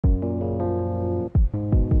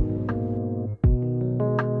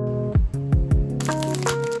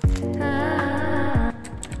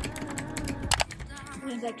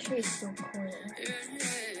picture is so cool.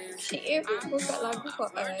 She even buka lagu for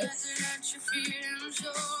us.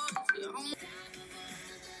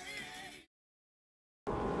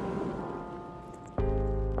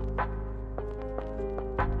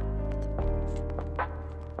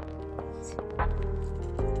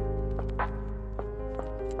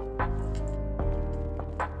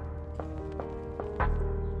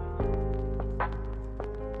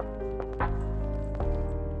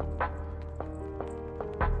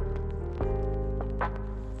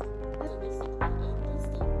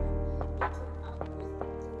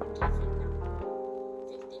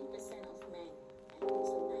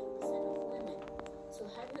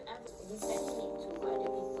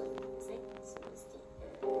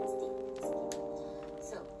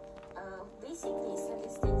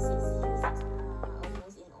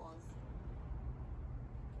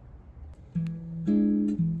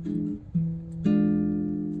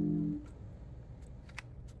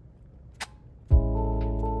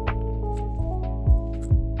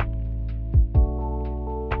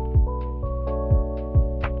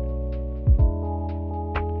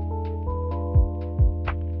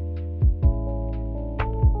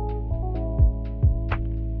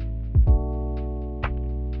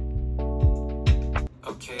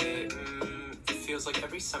 Like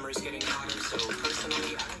every summer is getting hotter, so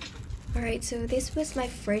personally Alright, so this was my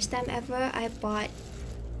first time ever I bought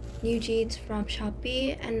new jeans from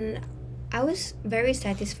Shopee, and I was very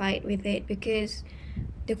satisfied with it because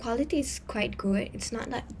the quality is quite good. It's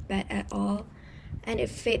not that bad at all, and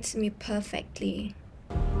it fits me perfectly.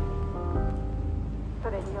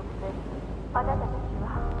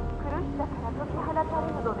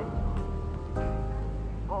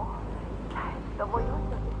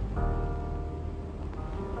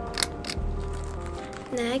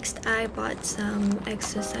 Next, I bought some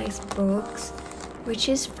exercise books, which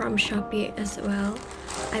is from Shopee as well.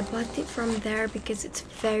 I bought it from there because it's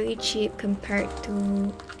very cheap compared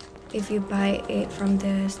to if you buy it from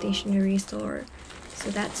the stationery store. So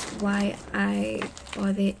that's why I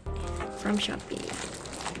bought it from Shopee.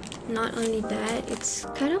 Not only that, it's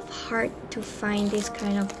kind of hard to find this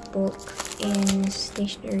kind of book in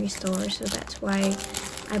stationery stores, so that's why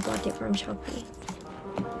I bought it from Shopee.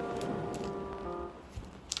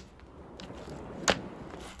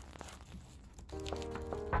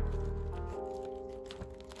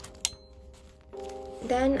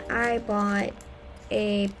 Then I bought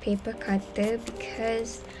a paper cutter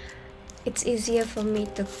because it's easier for me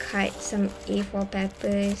to cut some A4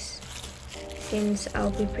 papers since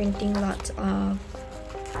I'll be printing lots of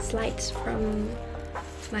slides from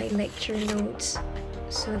my lecture notes.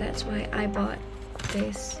 So that's why I bought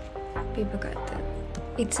this paper cutter.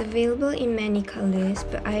 It's available in many colors,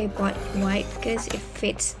 but I bought white because it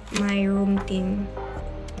fits my room theme.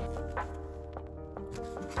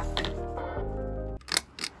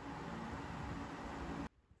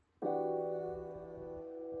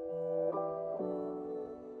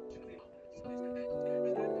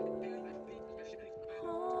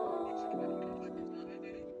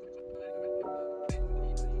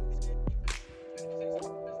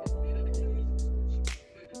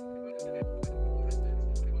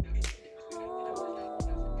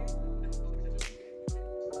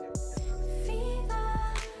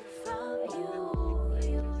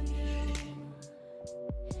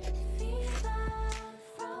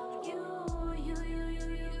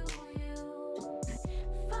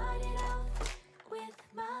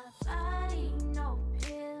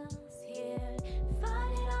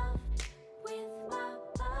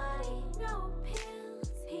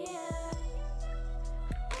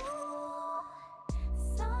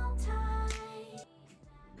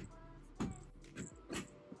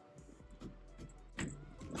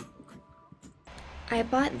 I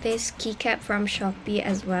bought this keycap from Shopee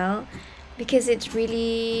as well because it's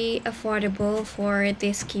really affordable for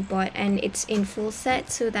this keyboard and it's in full set,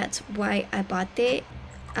 so that's why I bought it.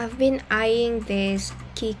 I've been eyeing this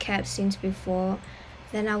keycap since before,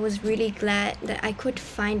 then I was really glad that I could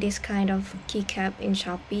find this kind of keycap in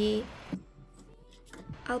Shopee.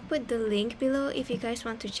 I'll put the link below if you guys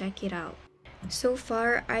want to check it out. So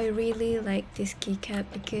far, I really like this keycap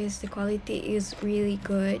because the quality is really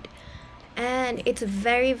good. And it's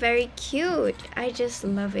very cute. I just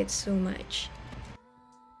love it so much.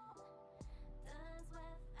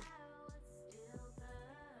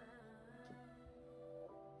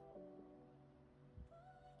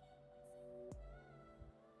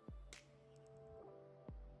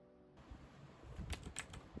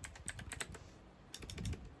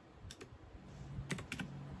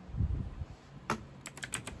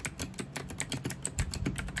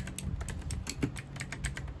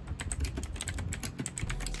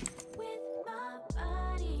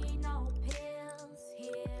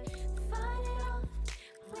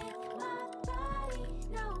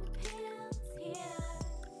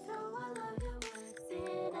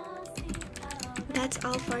 that's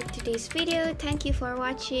all for today's video. Thank you for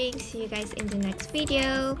watching. See you guys in the next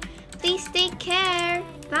video. Please take care.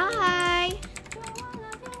 Bye.